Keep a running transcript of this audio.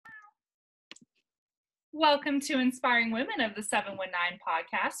Welcome to Inspiring Women of the 719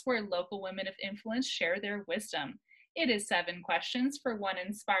 podcast, where local women of influence share their wisdom. It is 7 questions for one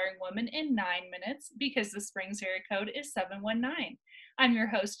inspiring woman in 9 minutes because the Springs area code is 719. I'm your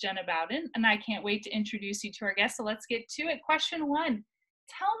host, Jenna Bowden, and I can't wait to introduce you to our guests. So let's get to it. Question 1.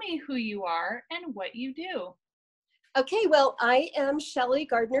 Tell me who you are and what you do. Okay, well, I am Shelley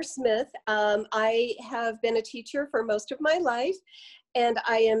Gardner Smith. I have been a teacher for most of my life, and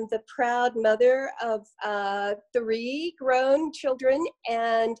I am the proud mother of 3 grown children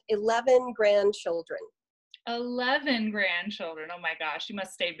and 11 grandchildren. 11 grandchildren. Oh my gosh, you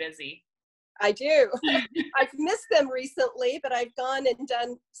must stay busy. I do. I've missed them recently, but I've gone and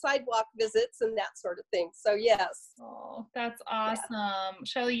done sidewalk visits and that sort of thing. So yes. Oh, that's awesome. Yeah.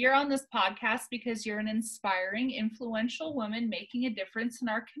 Shelley, you're on this podcast because you're an inspiring, influential woman making a difference in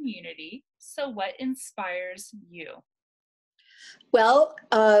our community. So what inspires you? Well,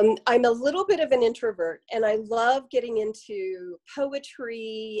 I'm a little bit of an introvert, and I love getting into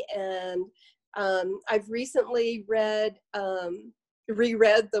poetry, and I've recently reread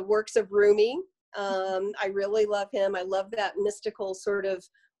the works of Rumi. I really love him. I love that mystical sort of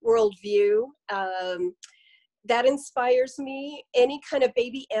worldview. That inspires me. Any kind of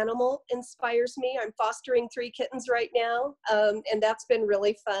baby animal inspires me. I'm fostering 3 kittens right now, and that's been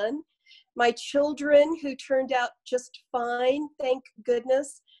really fun. My children, who turned out just fine, thank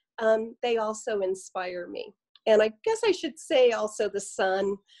goodness, they also inspire me. And I guess I should say also the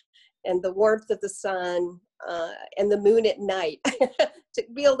sun and the warmth of the sun and the moon at night. To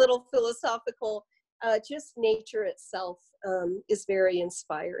be a little philosophical, just nature itself is very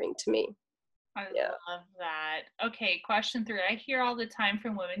inspiring to me. I love that. Okay, question 3. I hear all the time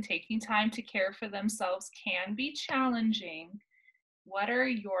from women taking time to care for themselves can be challenging. What are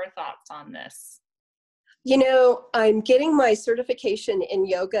your thoughts on this? You know, I'm getting my certification in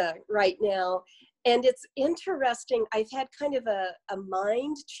yoga right now, and it's interesting. I've had kind of a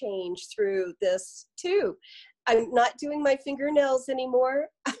mind change through this too. I'm not doing my fingernails anymore.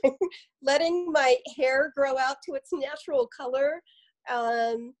 I'm letting my hair grow out to its natural color.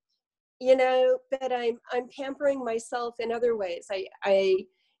 But I'm pampering myself in other ways. I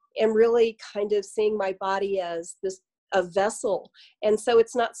am really kind of seeing my body as a vessel. And so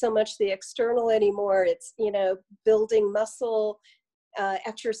it's not so much the external anymore. It's, building muscle,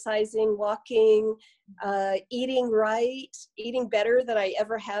 exercising, walking, eating right, eating better than I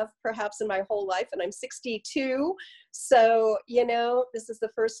ever have perhaps in my whole life. And I'm 62. So, this is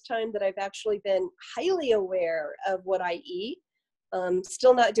the first time that I've actually been highly aware of what I eat.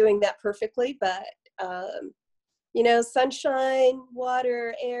 Still not doing that perfectly, but, sunshine,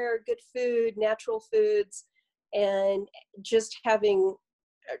 water, air, good food, natural foods, and just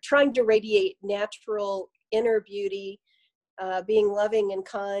trying to radiate natural inner beauty, being loving and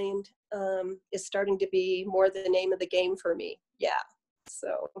kind is starting to be more the name of the game for me. Yeah.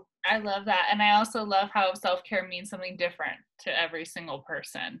 So I love that. And I also love how self-care means something different to every single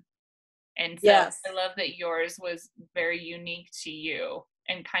person. And so yes. I love that yours was very unique to you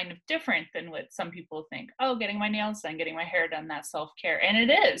and kind of different than what some people think. Oh, getting my nails done, getting my hair done, that's self-care. And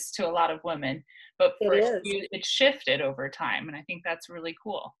it is to a lot of women, but for you, it shifted over time. And I think that's really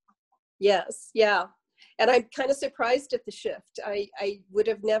cool. Yes. Yeah. And I'm kind of surprised at the shift. I would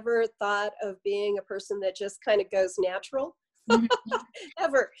have never thought of being a person that just kind of goes natural.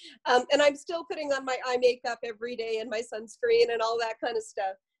 Ever. And I'm still putting on my eye makeup every day and my sunscreen and all that kind of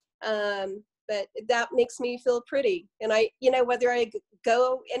stuff. But that makes me feel pretty. And whether I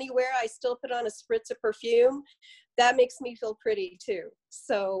go anywhere, I still put on a spritz of perfume. That makes me feel pretty too.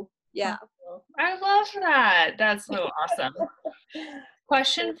 So, yeah. I love that. That's so awesome.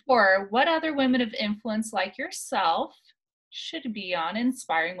 Question 4. What other women of influence like yourself should be on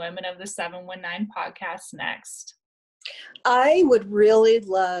Inspiring Women of the 719 podcast next? I would really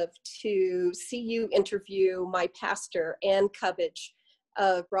love to see you interview my pastor, Ann Cubbage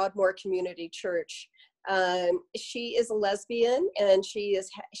of Broadmoor Community Church. She is a lesbian, and she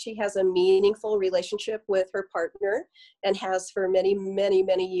has a meaningful relationship with her partner and has for many, many,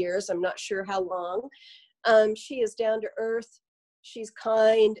 many years. I'm not sure how long. She is down to earth. She's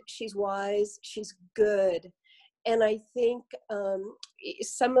kind. She's wise. She's good. And I think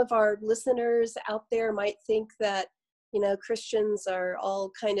some of our listeners out there might think that, Christians are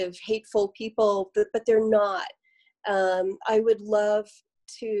all kind of hateful people, but they're not. I would love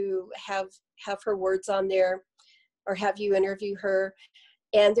to have her words on there, or have you interview her.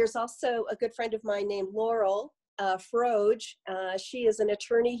 And there's also a good friend of mine named Laurel Froge. She is an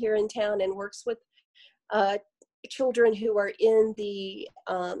attorney here in town and works with children who are in the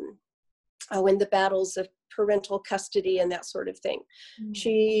battles of parental custody and that sort of thing. Mm.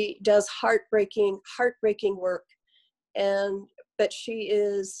 She does heartbreaking work, but she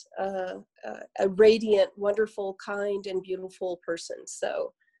is a radiant, wonderful, kind, and beautiful person.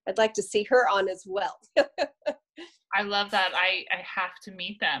 So I'd like to see her on as well. I love that. I have to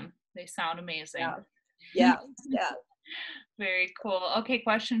meet them. They sound amazing. Yeah. Very cool. Okay,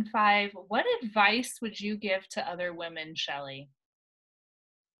 question 5. What advice would you give to other women, Shelley?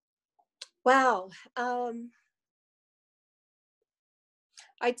 Wow.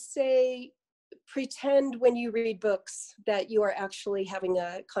 I'd say pretend when you read books that you are actually having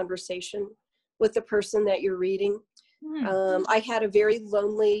a conversation with the person that you're reading. I had a very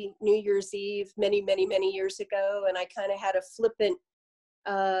lonely New Year's Eve many, many, many years ago, and I kind of had a flippant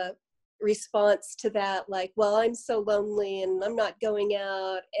response to that, like, well, I'm so lonely and I'm not going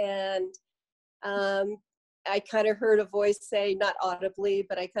out. And I kind of heard a voice say, not audibly,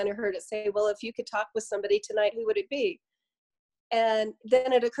 but I kind of heard it say, well, if you could talk with somebody tonight, who would it be? And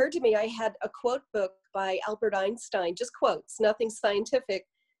then it occurred to me, I had a quote book by Albert Einstein, just quotes, nothing scientific.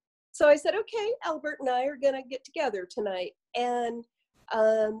 So I said, okay, Albert and I are going to get together tonight. And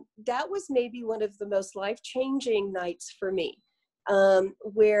that was maybe one of the most life-changing nights for me,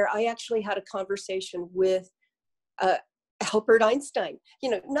 where I actually had a conversation with Albert Einstein,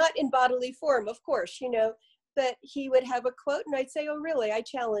 not in bodily form, of course, but he would have a quote and I'd say, oh, really? I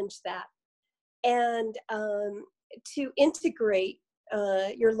challenge that. And to integrate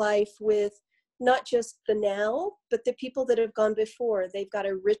your life with not just the now, but the people that have gone before. They've got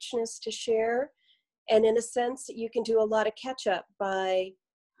a richness to share. And in a sense, you can do a lot of catch up by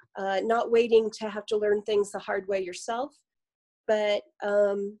not waiting to have to learn things the hard way yourself, but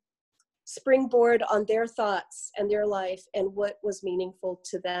springboard on their thoughts and their life and what was meaningful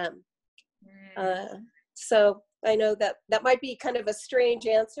to them. So I know that might be kind of a strange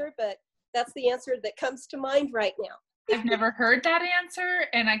answer, but that's the answer that comes to mind right now. I've never heard that answer,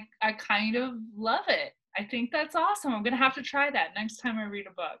 and I kind of love it. I think that's awesome. I'm going to have to try that next time I read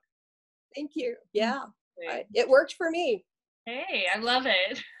a book. Thank you. Yeah, it worked for me. Hey, I love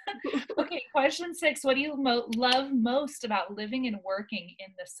it. Okay, question 6. What do you love most about living and working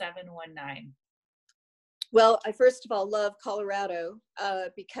in the 719? Well, I first of all love Colorado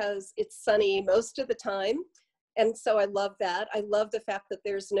because it's sunny most of the time. And so I love that. I love the fact that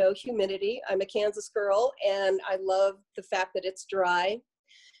there's no humidity. I'm a Kansas girl, and I love the fact that it's dry.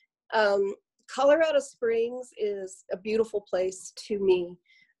 Colorado Springs is a beautiful place to me.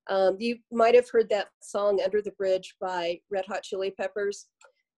 You might have heard that song, Under the Bridge, by Red Hot Chili Peppers.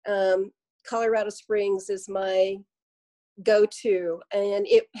 Colorado Springs is my go-to, and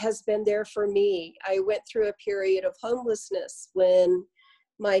it has been there for me. I went through a period of homelessness when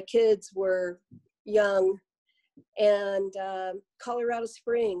my kids were young. And Colorado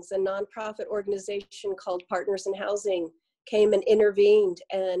Springs, a nonprofit organization called Partners in Housing, came and intervened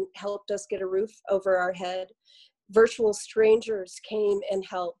and helped us get a roof over our head. Virtual strangers came and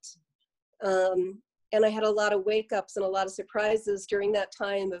helped. And I had a lot of wake-ups and a lot of surprises during that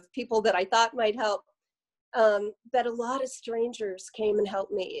time of people that I thought might help. But a lot of strangers came and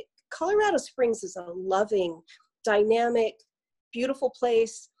helped me. Colorado Springs is a loving, dynamic, beautiful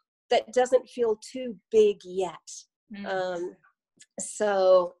place that doesn't feel too big yet.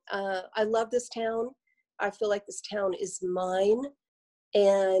 So I love this town. I feel like this town is mine,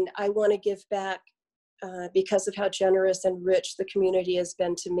 and I want to give back because of how generous and rich the community has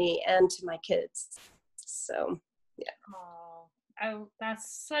been to me and to my kids. So, yeah. Oh,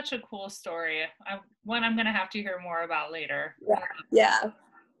 that's such a cool story. One I'm going to have to hear more about later. Yeah.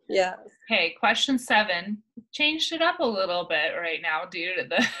 Okay, question 7. Changed it up a little bit right now due to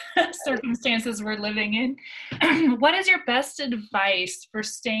the circumstances we're living in. What is your best advice for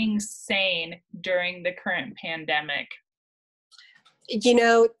staying sane during the current pandemic?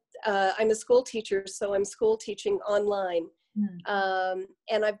 I'm a school teacher, so I'm school teaching online.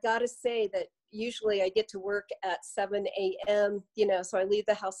 And I've got to say that usually I get to work at 7 a.m., so I leave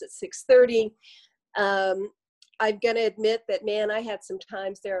the house at 6:30. I'm going to admit that, man, I had some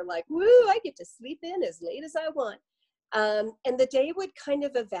times there like, woo, I get to sleep in as late as I want. And the day would kind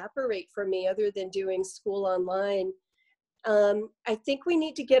of evaporate for me other than doing school online. I think we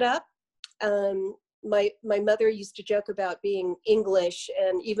need to get up. My mother used to joke about being English,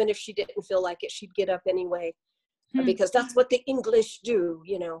 and even if she didn't feel like it, she'd get up anyway, because that's what the English do,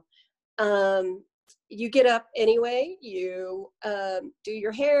 You get up anyway, you do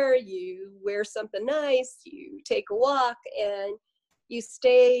your hair, you wear something nice, you take a walk, and you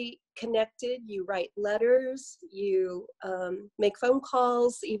stay connected. You write letters, you make phone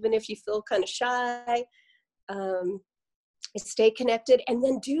calls, even if you feel kind of shy. Stay connected, and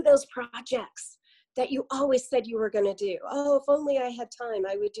then do those projects. that you always said you were going to do. Oh, if only I had time,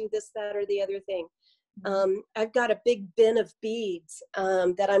 I would do this, that, or the other thing. I've got a big bin of beads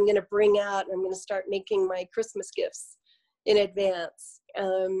that I'm going to bring out, and I'm going to start making my Christmas gifts in advance.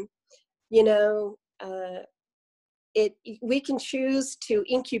 You know, we can choose to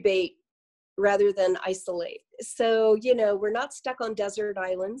incubate rather than isolate. So, you know, we're not stuck on desert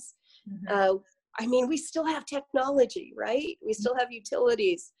islands. I mean, we still have technology, right? We still have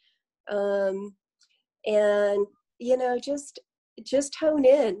utilities. And, you know, just hone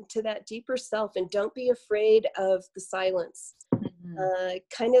in to that deeper self, and don't be afraid of the silence.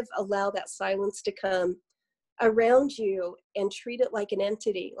 Kind of allow that silence to come around you and treat it like an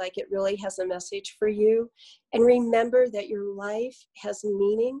entity, like it really has a message for you. And remember that your life has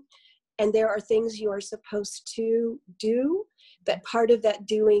meaning, and there are things you are supposed to do, but part of that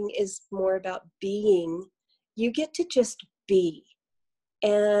doing is more about being. You get to just be,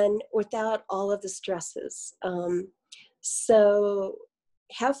 and without all of the stresses. So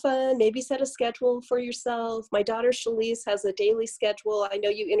have fun, maybe set a schedule for yourself. My daughter Shalise has a daily schedule. I know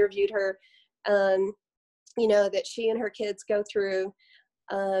you interviewed her, you know, that she and her kids go through,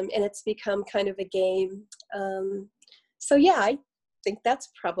 and it's become kind of a game. So yeah, I think that's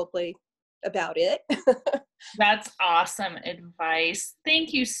probably about it. That's awesome advice.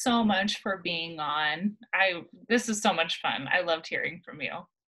 Thank you so much for being on. This is so much fun. I loved hearing from you.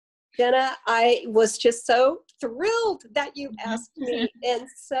 Jenna, I was just so thrilled that you asked me. And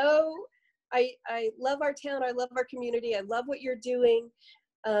so I love our town. I love our community. I love what you're doing.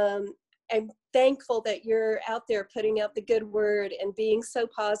 I'm thankful that you're out there putting out the good word and being so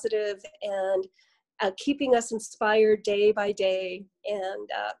positive and keeping us inspired day by day. And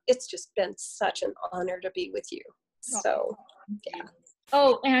it's just been such an honor to be with you. So, yeah.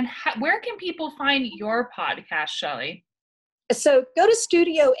 Oh, and where can people find your podcast, Shelly? So go to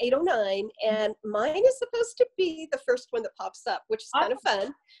Studio 809, and mine is supposed to be the first one that pops up, which is kind of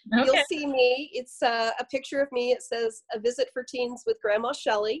fun. Okay. You'll see me. It's a picture of me. It says "A Visit for Teens with Grandma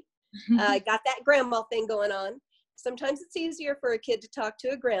Shelly." Got that grandma thing going on. Sometimes it's easier for a kid to talk to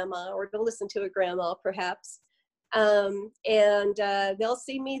a grandma, or to listen to a grandma, perhaps. And they'll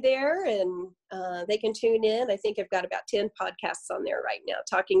see me there, and they can tune in. I think I've got about 10 podcasts on there right now,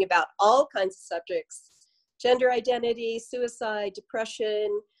 talking about all kinds of subjects: gender identity, suicide,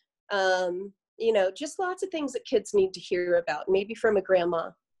 depression, you know, just lots of things that kids need to hear about, maybe from a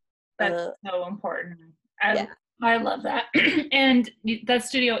grandma. That's so important. I love that. And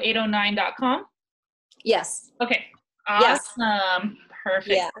that's studio809.com? Yes. Okay. Awesome. Yes.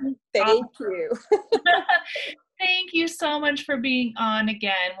 Perfect. Yeah. Thank you. Thank you so much for being on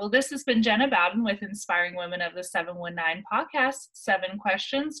again. Well, this has been Jenna Bowden with Inspiring Women of the 719 podcast. 7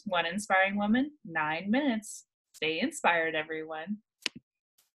 questions, 1 inspiring woman, 9 minutes. Stay inspired, everyone.